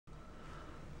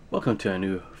Welcome to a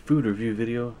new food review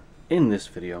video. In this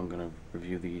video I'm going to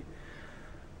review the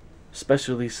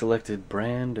specially selected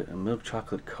brand milk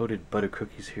chocolate coated butter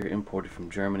cookies here, imported from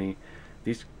Germany.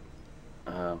 These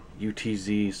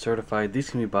UTZ certified. These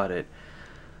can be bought at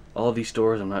Aldi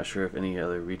stores. I'm not sure if any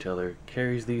other retailer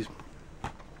carries these.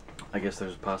 I guess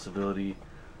there's a possibility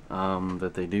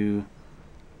that they do.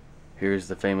 Here's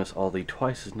the famous Aldi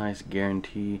twice as nice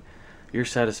guarantee your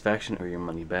satisfaction or your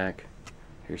money back.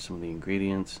 Here's some of the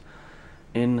ingredients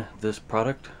in this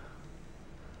product.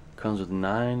 Comes with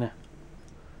 9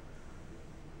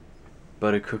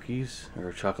 butter cookies,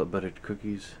 or chocolate buttered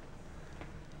cookies,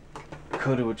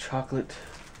 coated with chocolate.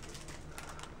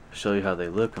 I'll show you how they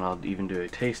look, and I'll even do a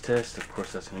taste test. Of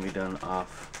course, that's going to be done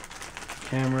off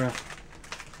camera.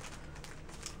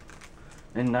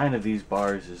 And 9 of these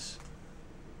bars is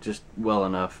just well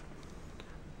enough.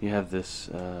 You have this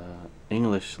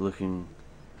English looking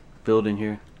building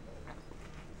here.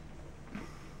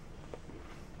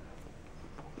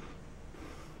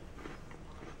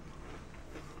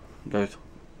 There's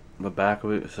the back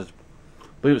of it. It says, I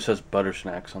believe it says butter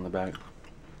snacks on the back.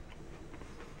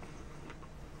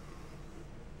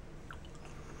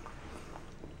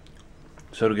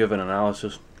 So to give an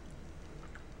analysis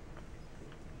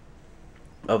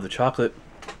of the chocolate,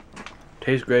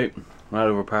 tastes great, not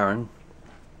overpowering.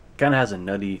 Kind of has a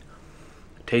nutty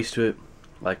taste to it,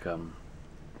 like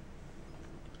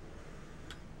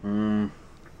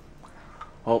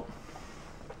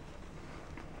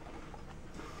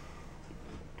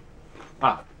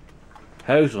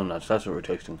hazelnuts, that's what we're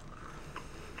tasting.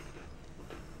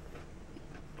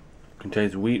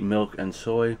 Contains wheat, milk, and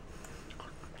soy.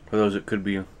 For those that could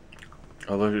be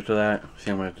allergic to that,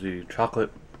 same way with the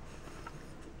chocolate.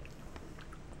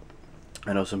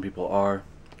 I know some people are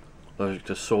allergic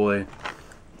to soy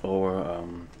or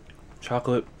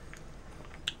chocolate.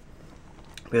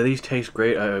 Yeah, these taste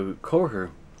great. A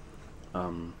coworker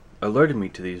alerted me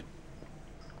to these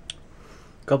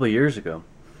a couple of years ago,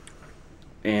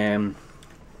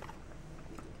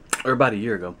 or about a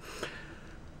year ago.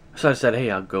 So I said, hey,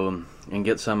 I'll go and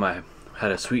get some. I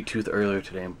had a sweet tooth earlier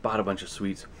today and bought a bunch of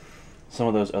sweets. Some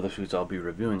of those other sweets I'll be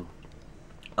reviewing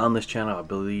on this channel, I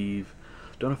believe.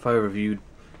 Don't know if I reviewed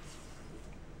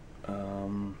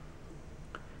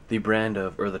the brand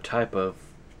of, or the type of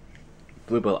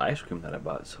bluebell ice cream that I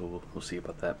bought, so we'll see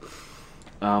about that.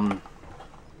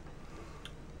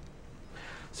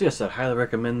 So yes, I'd highly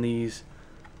recommend these.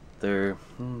 They're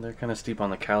kind of steep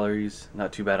on the calories,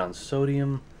 not too bad on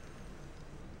sodium.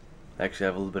 They actually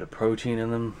have a little bit of protein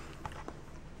in them.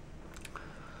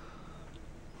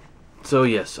 So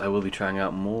yes, I will be trying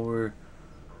out more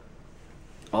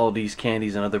Aldi's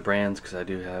candies and other brands, because I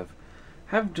do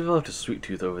have developed a sweet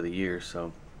tooth over the years,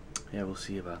 so yeah, we'll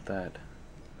see about that.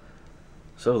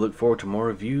 So look forward to more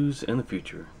reviews in the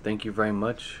future. Thank you very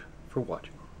much for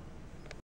watching.